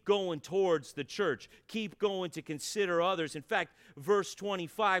 Keep going towards the church. Keep going to consider others. In fact, verse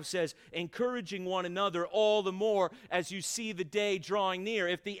 25 says, encouraging one another all the more as you see the day drawing near.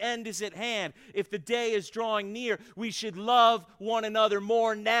 If the end is at hand, if the day is drawing near, we should love one another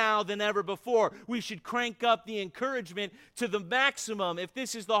more now than ever before. We should crank up the encouragement to the maximum. If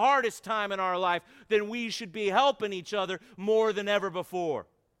this is the hardest time in our life, then we should be helping each other more than ever before.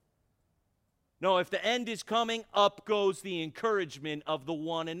 No, if the end is coming, up goes the encouragement of the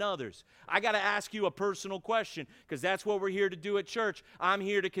one another's. I got to ask you a personal question, because that's what we're here to do at church. I'm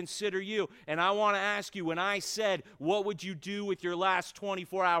here to consider you, and I want to ask you, when I said, what would you do with your last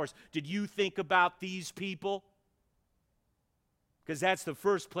 24 hours? Did you think about these people? Because that's the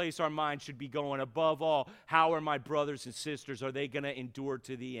first place our mind should be going. Above all, how are my brothers and sisters? Are they going to endure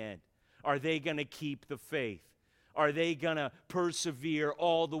to the end? Are they going to keep the faith? Are they going to persevere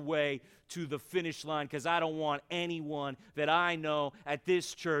all the way to the finish line? Because I don't want anyone that I know at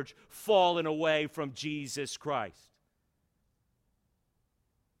this church falling away from Jesus Christ.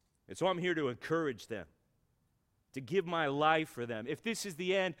 And so I'm here to encourage them, to give my life for them. If this is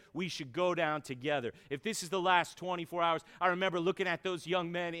the end, we should go down together. If this is the last 24 hours, I remember looking at those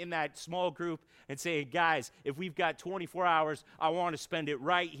young men in that small group and saying, guys, if we've got 24 hours, I want to spend it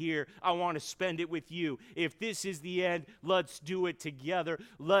right here. I want to spend it with you. If this is the end, let's do it together.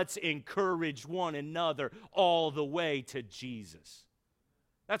 Let's encourage one another all the way to Jesus.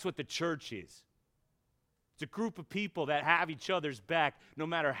 That's what the church is. It's a group of people that have each other's back no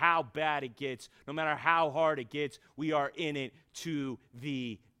matter how bad it gets, no matter how hard it gets. We are in it to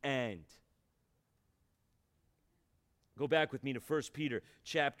the end. Go back with me to 1 Peter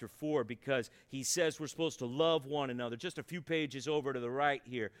chapter 4, because he says we're supposed to love one another. Just a few pages over to the right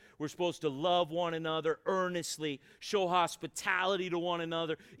here. We're supposed to love one another earnestly, show hospitality to one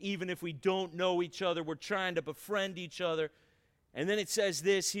another. Even if we don't know each other, we're trying to befriend each other. And then it says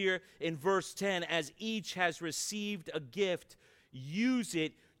this here in verse 10, as each has received a gift, use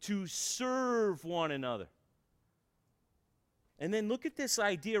it to serve one another. And then look at this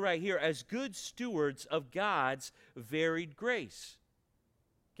idea right here, as good stewards of God's varied grace.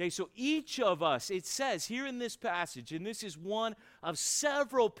 Okay, so each of us, it says here in this passage, and this is one of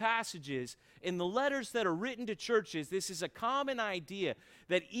several passages in the letters that are written to churches, this is a common idea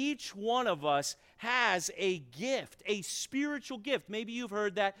that each one of us has a gift, a spiritual gift. Maybe you've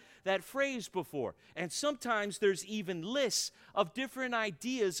heard that phrase before. And sometimes there's even lists of different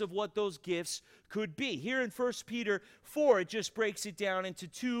ideas of what those gifts could be. Here in 1 Peter 4, it just breaks it down into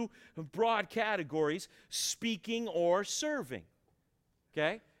two broad categories, speaking or serving.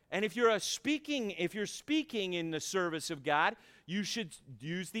 Okay? And if you're speaking in the service of God, you should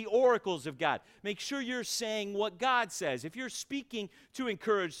use the oracles of God. Make sure you're saying what God says. If you're speaking to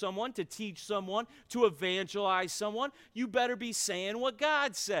encourage someone, to teach someone, to evangelize someone, you better be saying what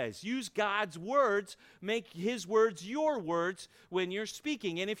God says. Use God's words. Make His words your words when you're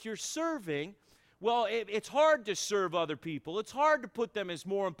speaking. And if you're serving, well, it's hard to serve other people. It's hard to put them as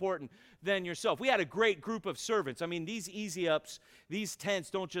more important than yourself. We had a great group of servants. I mean, these easy ups, these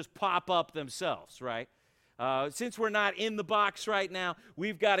tents don't just pop up themselves, right? Since we're not in the box right now,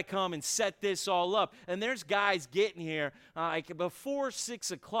 we've got to come and set this all up. And there's guys getting here like before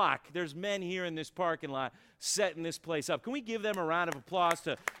 6 o'clock. There's men here in this parking lot setting this place up. Can we give them a round of applause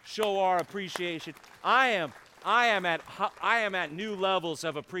to show our appreciation? I am at new levels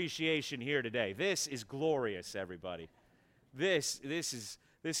of appreciation here today. This is glorious, everybody. This is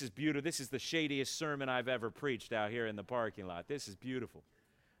beautiful. This is the shadiest sermon I've ever preached out here in the parking lot. This is beautiful.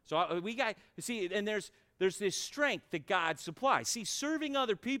 So we got, see, and there's this strength that God supplies. See, serving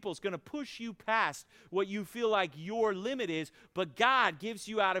other people is going to push you past what you feel like your limit is, but God gives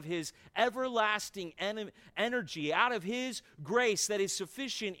you out of His everlasting energy, out of His grace that is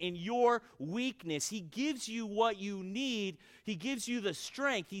sufficient in your weakness. He gives you what you need. He gives you the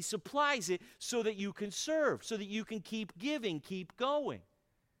strength. He supplies it so that you can serve, so that you can keep giving, keep going.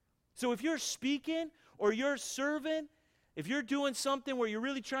 So if you're speaking or you're serving, if you're doing something where you're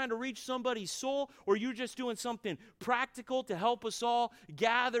really trying to reach somebody's soul, or you're just doing something practical to help us all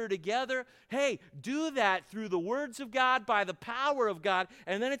gather together, hey, do that through the words of God, by the power of God.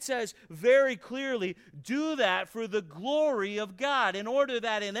 And then it says very clearly, do that for the glory of God, in order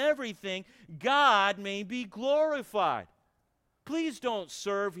that in everything God may be glorified. Please don't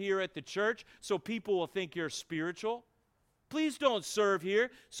serve here at the church so people will think you're spiritual. Please don't serve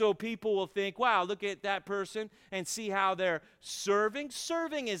here so people will think, wow, look at that person and see how they're serving.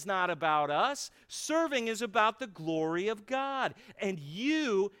 Serving is not about us. Serving is about the glory of God. And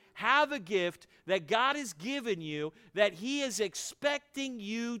you have a gift that God has given you that He is expecting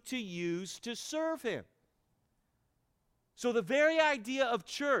you to use to serve Him. So the very idea of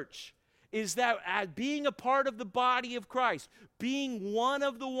church is that being a part of the body of Christ, being one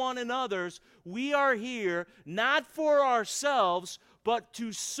of the one another's, we are here not for ourselves, but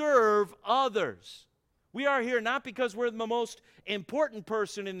to serve others. We are here not because we're the most important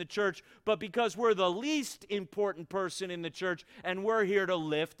person in the church, but because we're the least important person in the church, and we're here to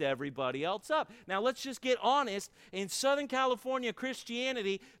lift everybody else up. Now, let's just get honest. In Southern California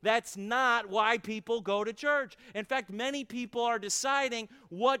Christianity, that's not why people go to church. In fact, many people are deciding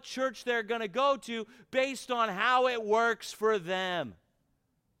what church they're going to go to based on how it works for them.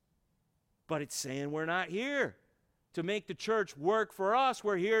 But it's saying we're not here to make the church work for us.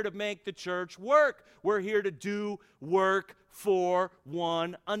 We're here to make the church work. We're here to do work for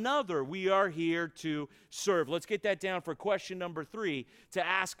one another. We are here to serve. Let's get that down for question number 3 to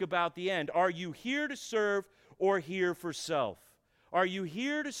ask about the end. Are you here to serve or here for self? Are you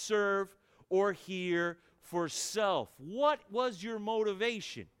here to serve or here for self? What was your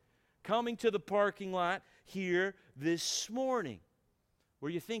motivation coming to the parking lot here this morning? Were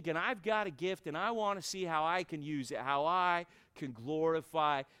you thinking, I've got a gift and I want to see how I can use it, how I can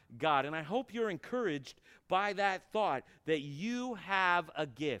glorify God? And I hope you're encouraged by that thought that you have a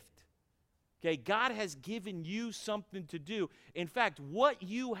gift. Okay, God has given you something to do. In fact, what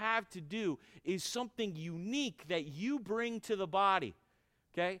you have to do is something unique that you bring to the body.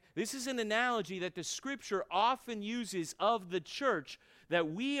 Okay? This is an analogy that the Scripture often uses of the church, that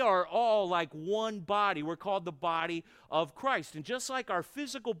we are all like one body. We're called the body of Christ. And just like our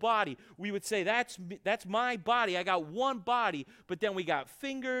physical body, we would say, that's my body. I got one body. But then we got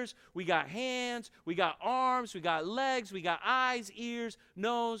fingers, we got hands, we got arms, we got legs, we got eyes, ears,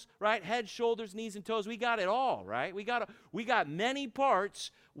 nose, right? Head, shoulders, knees, and toes. We got it all, right? We got many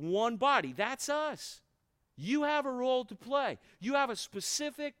parts, one body. That's us. You have a role to play. You have a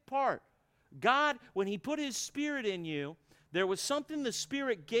specific part. God, when He put His Spirit in you, there was something the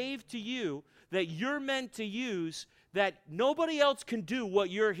Spirit gave to you that you're meant to use, that nobody else can do what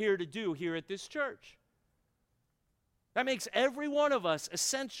you're here to do here at this church. That makes every one of us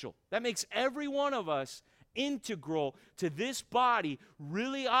essential. That makes every one of us integral to this body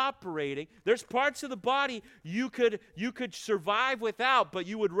really operating. There's parts of the body you could survive without, but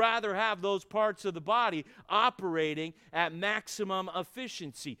you would rather have those parts of the body operating at maximum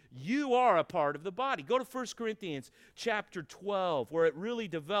efficiency. You are a part of the body. Go to 1 Corinthians chapter 12, where it really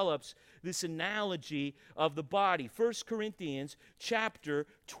develops this analogy of the body. 1 Corinthians chapter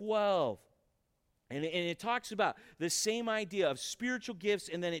 12. And it talks about the same idea of spiritual gifts,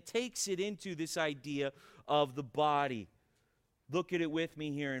 and then it takes it into this idea of the body. Look at it with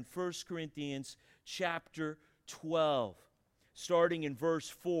me here in 1 Corinthians chapter 12, starting in verse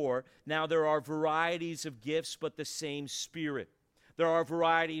 4. Now there are varieties of gifts, but the same Spirit. There are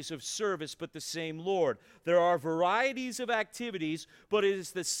varieties of service, but the same Lord. There are varieties of activities, but it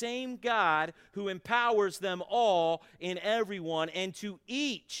is the same God who empowers them all in everyone, and to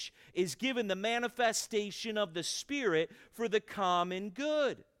each is given the manifestation of the Spirit for the common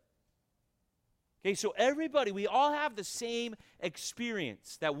good. Okay, so everybody, we all have the same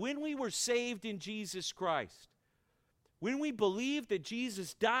experience, that when we were saved in Jesus Christ, when we believed that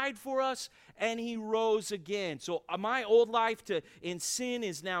Jesus died for us and He rose again. So my old life in sin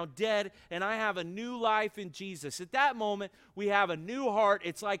is now dead, and I have a new life in Jesus. At that moment, we have a new heart.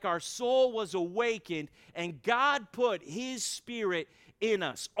 It's like our soul was awakened, and God put His Spirit in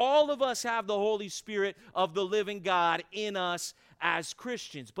us. All of us have the Holy Spirit of the living God in us as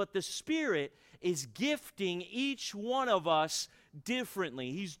Christians. But the Spirit is gifting each one of us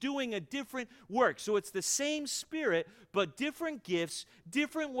differently. He's doing a different work. So it's the same Spirit, but different gifts,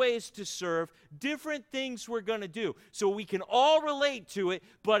 different ways to serve, different things we're going to do. So we can all relate to it,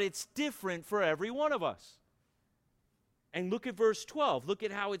 but it's different for every one of us. And look at verse 12. Look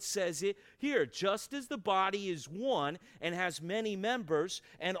at how it says it here. Just as the body is one and has many members,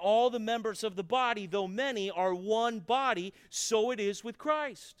 and all the members of the body, though many, are one body, so it is with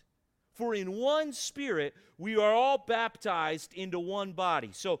Christ. For in one Spirit we are all baptized into one body.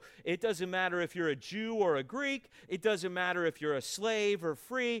 So it doesn't matter if you're a Jew or a Greek. It doesn't matter if you're a slave or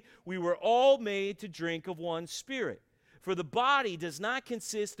free. We were all made to drink of one Spirit. For the body does not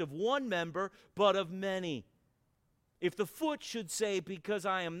consist of one member, but of many. If the foot should say, because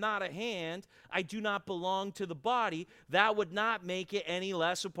I am not a hand, I do not belong to the body, that would not make it any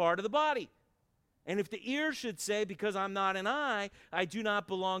less a part of the body. And if the ear should say, because I'm not an eye, I do not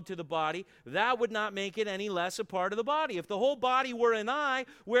belong to the body, that would not make it any less a part of the body. If the whole body were an eye,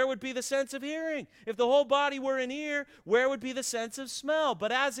 where would be the sense of hearing? If the whole body were an ear, where would be the sense of smell?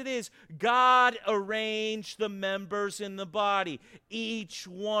 But as it is, God arranged the members in the body, each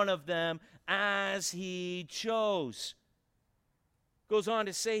one of them as He chose. Goes on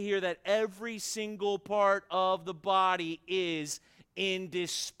to say here that every single part of the body is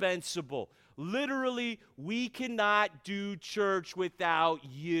indispensable. Literally, we cannot do church without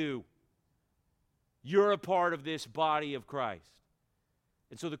you. You're a part of this body of Christ.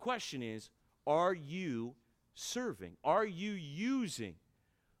 And so the question is, are you serving? Are you using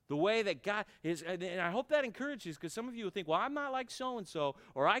the way that God is? And I hope that encourages, because some of you will think, well, I'm not like so-and-so,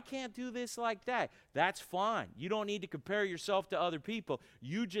 or I can't do this like that. That's fine. You don't need to compare yourself to other people.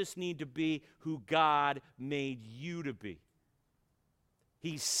 You just need to be who God made you to be.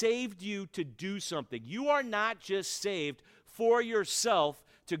 He saved you to do something. You are not just saved for yourself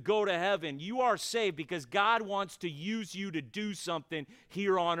to go to heaven. You are saved because God wants to use you to do something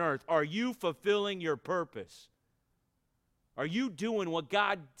here on earth. Are you fulfilling your purpose? Are you doing what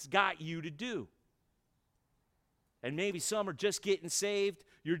God's got you to do? And maybe some are just getting saved.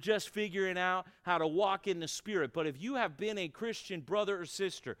 You're just figuring out how to walk in the Spirit. But if you have been a Christian brother or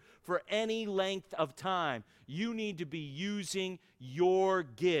sister for any length of time, you need to be using your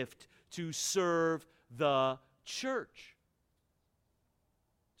gift to serve the church.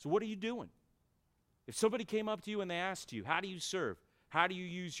 So what are you doing? If somebody came up to you and they asked you, how do you serve? How do you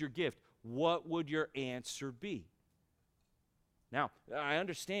use your gift? What would your answer be? Now, I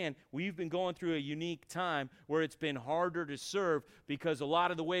understand we've been going through a unique time where it's been harder to serve because a lot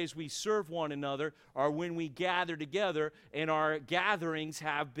of the ways we serve one another are when we gather together, and our gatherings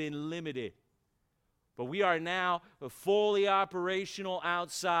have been limited. But we are now fully operational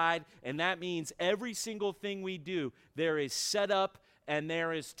outside, and that means every single thing we do, there is setup and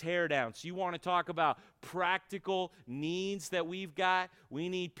there is tear down. So you want to talk about practical needs that we've got? We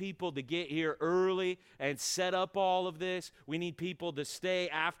need people to get here early and set up all of this. We need people to stay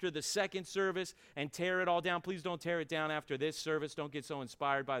after the second service and tear it all down. Please don't tear it down after this service. Don't get so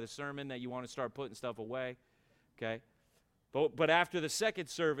inspired by the sermon that you want to start putting stuff away, okay? But after the second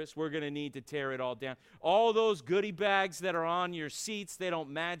service, we're going to need to tear it all down. All those goodie bags that are on your seats, they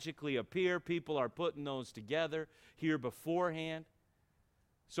don't magically appear. People are putting those together here beforehand.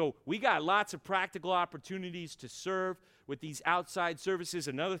 So we got lots of practical opportunities to serve with these outside services.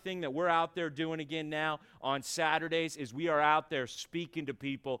 Another thing that we're out there doing again now on Saturdays is we are out there speaking to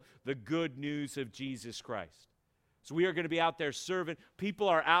people the good news of Jesus Christ. So we are going to be out there serving. People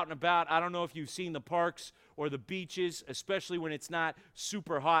are out and about. I don't know if you've seen the parks or the beaches, especially when it's not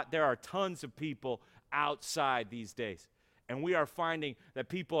super hot. There are tons of people outside these days. And we are finding that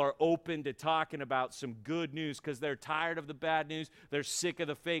people are open to talking about some good news because they're tired of the bad news. They're sick of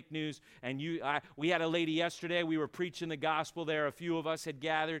the fake news. And we had a lady yesterday. We were preaching the gospel there. A few of us had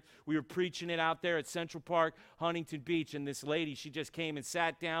gathered. We were preaching it out there at Central Park, Huntington Beach. And this lady, she just came and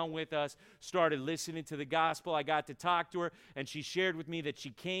sat down with us, started listening to the gospel. I got to talk to her, and she shared with me that she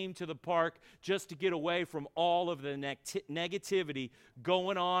came to the park just to get away from all of the negativity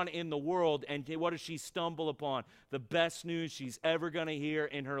going on in the world. And what does she stumble upon? The best news she's ever going to hear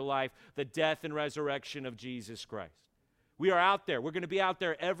in her life, the death and resurrection of Jesus Christ. We are out there. We're going to be out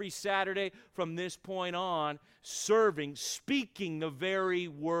there every Saturday from this point on, serving, speaking the very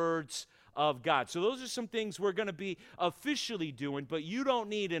words of God. So those are some things we're going to be officially doing, but you don't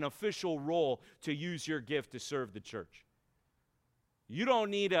need an official role to use your gift to serve the church. You don't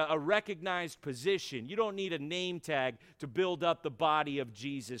need a recognized position. You don't need a name tag to build up the body of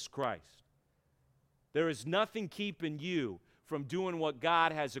Jesus Christ. There is nothing keeping you from doing what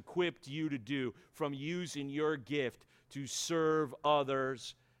God has equipped you to do, from using your gift to serve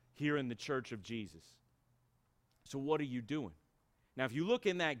others here in the church of Jesus. So what are you doing? Now, if you look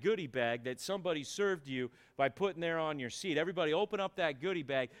in that goodie bag that somebody served you by putting there on your seat, everybody open up that goodie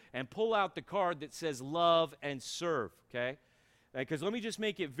bag and pull out the card that says love and serve, okay? Because let me just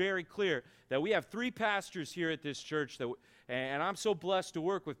make it very clear that we have 3 pastors here at this church, and I'm so blessed to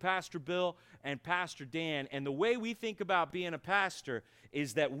work with Pastor Bill and Pastor Dan. And the way we think about being a pastor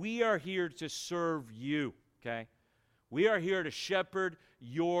is that we are here to serve you, okay? We are here to shepherd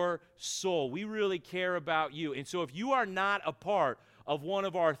your soul. We really care about you. And so if you are not a part of one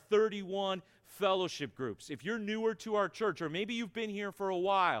of our 31 fellowship groups, if you're newer to our church, or maybe you've been here for a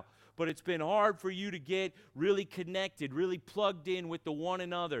while, but it's been hard for you to get really connected, really plugged in with the one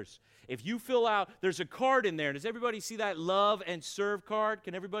another's. If you fill out, there's a card in there. Does everybody see that love and serve card?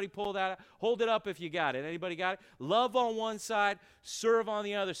 Can everybody pull that out? Hold it up if you got it. Anybody got it? Love on one side, serve on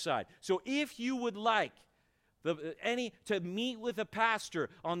the other side. So if you would like to meet with a pastor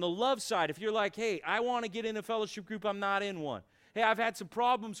on the love side, if you're like, hey, I want to get in a fellowship group, I'm not in one. Hey, I've had some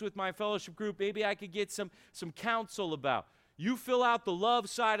problems with my fellowship group, maybe I could get some counsel about. You fill out the love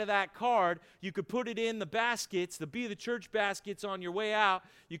side of that card. You could put it in the baskets, the Be the Church baskets on your way out.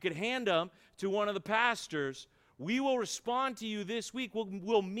 You could hand them to one of the pastors. We will respond to you this week.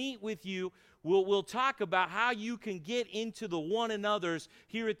 We'll meet with you. We'll talk about how you can get into the one another's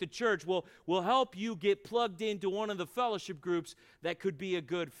here at the church. We'll help you get plugged into one of the fellowship groups that could be a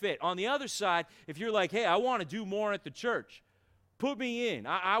good fit. On the other side, if you're like, hey, I want to do more at the church, put me in.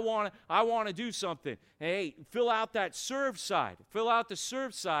 I want to do something. Hey, fill out that serve side. Fill out the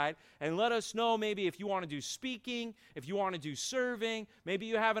serve side and let us know maybe if you want to do speaking, if you want to do serving. Maybe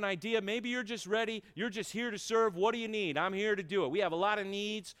you have an idea. Maybe you're just ready. You're just here to serve. What do you need? I'm here to do it. We have a lot of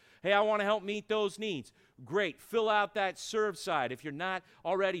needs. Hey, I want to help meet those needs. Great. Fill out that serve side. If you're not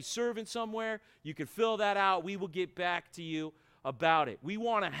already serving somewhere, you can fill that out. We will get back to you about it. We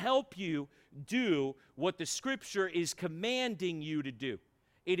want to help you do what the Scripture is commanding you to do.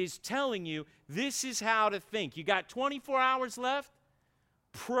 It is telling you this is how to think. You got 24 hours left?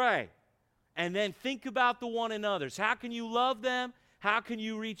 Pray. And then think about the one another's. How can you love them? How can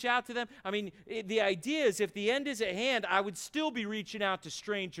you reach out to them? I mean, the idea is if the end is at hand, I would still be reaching out to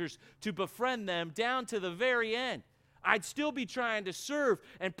strangers to befriend them down to the very end. I'd still be trying to serve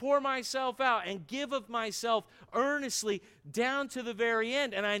and pour myself out and give of myself earnestly down to the very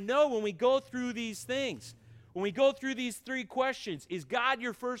end. And I know when we go through these things, When we go through these three questions, is God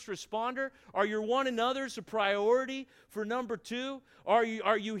your first responder? Are your one another's a priority for number two? Are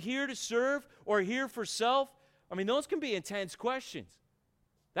you here to serve or here for self? I mean, those can be intense questions.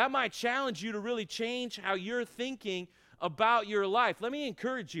 That might challenge you to really change how you're thinking about your life. Let me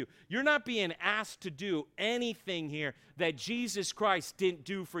encourage you. You're not being asked to do anything here that Jesus Christ didn't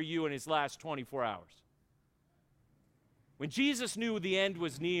do for you in his last 24 hours. When Jesus knew the end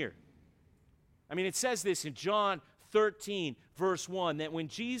was near, I mean, it says this in John 13, verse 1, that when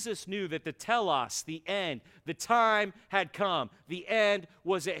Jesus knew that the telos, the end, the time had come, the end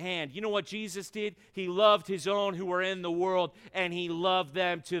was at hand. You know what Jesus did? He loved his own who were in the world, and he loved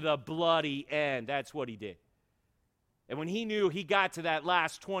them to the bloody end. That's what he did. And when he knew he got to that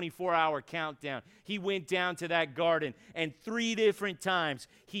last 24-hour countdown, he went down to that garden, and 3 different times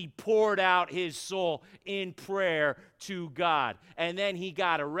he poured out his soul in prayer to God. And then he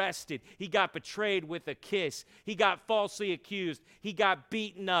got arrested. He got betrayed with a kiss. He got falsely accused. He got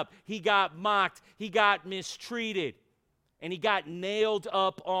beaten up. He got mocked. He got mistreated. And he got nailed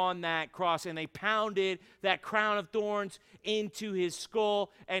up on that cross, and they pounded that crown of thorns into his skull,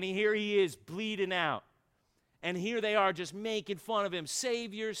 and here he is bleeding out. And here they are just making fun of him.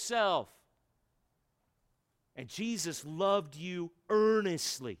 Save yourself. And Jesus loved you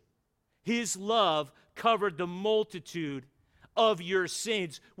earnestly. His love covered the multitude of your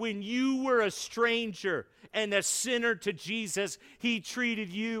sins. When you were a stranger and a sinner to Jesus, he treated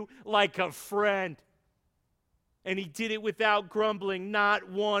you like a friend. And he did it without grumbling. Not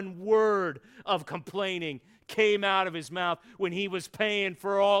one word of complaining came out of his mouth when he was paying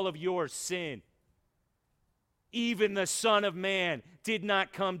for all of your sin. Even the Son of Man did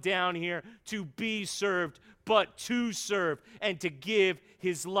not come down here to be served, but to serve and to give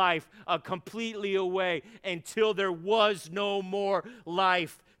his life completely away until there was no more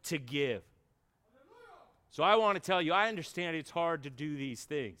life to give. So I want to tell you, I understand it's hard to do these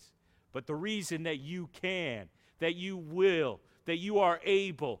things, but the reason that you can, that you will, that you are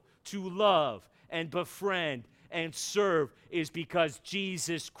able to love and befriend and serve is because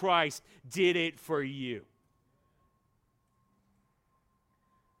Jesus Christ did it for you.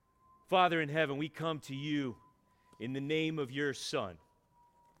 Father in heaven, we come to you in the name of your Son.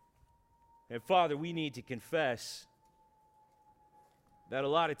 And Father, we need to confess that a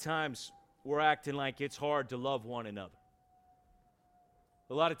lot of times we're acting like it's hard to love one another.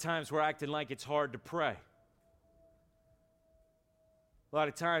 A lot of times we're acting like it's hard to pray. A lot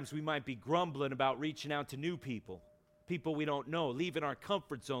of times we might be grumbling about reaching out to new people, people we don't know, leaving our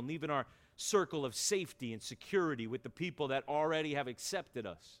comfort zone, leaving our circle of safety and security with the people that already have accepted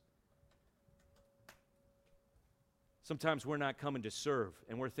us. Sometimes we're not coming to serve,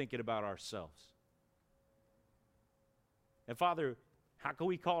 and we're thinking about ourselves. And Father, how can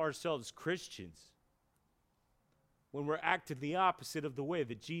we call ourselves Christians when we're acting the opposite of the way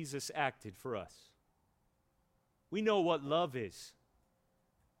that Jesus acted for us? We know what love is.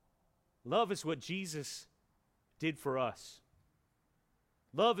 Love is what Jesus did for us.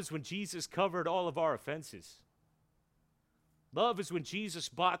 Love is when Jesus covered all of our offenses. Love is when Jesus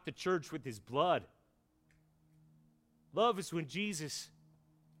bought the church with his blood. Love is when Jesus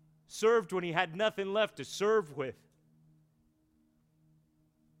served when he had nothing left to serve with.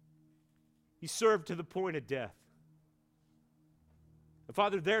 He served to the point of death. And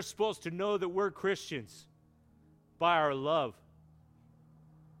Father, they're supposed to know that we're Christians by our love.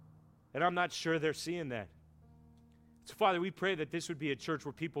 And I'm not sure they're seeing that. So Father, we pray that this would be a church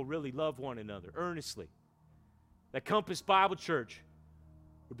where people really love one another earnestly. That Compass Bible Church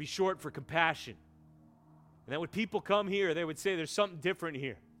would be short for compassion. And that when people come here, they would say, there's something different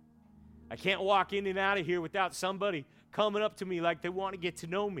here. I can't walk in and out of here without somebody coming up to me like they want to get to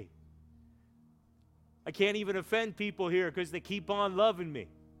know me. I can't even offend people here because they keep on loving me.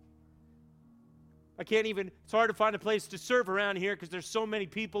 It's hard to find a place to serve around here because there's so many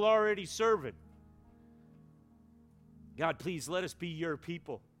people already serving. God, please let us be your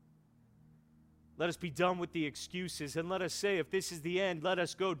people. Let us be done with the excuses, and let us say, if this is the end, let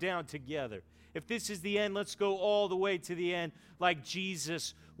us go down together. If this is the end, let's go all the way to the end like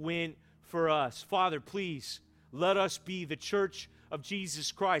Jesus went for us. Father, please, let us be the church of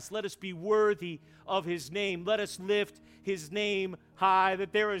Jesus Christ. Let us be worthy of his name. Let us lift his name high,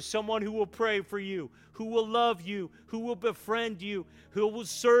 that there is someone who will pray for you, who will love you, who will befriend you, who will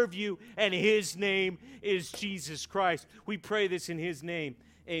serve you, and his name is Jesus Christ. We pray this in his name.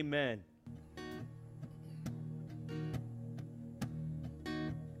 Amen.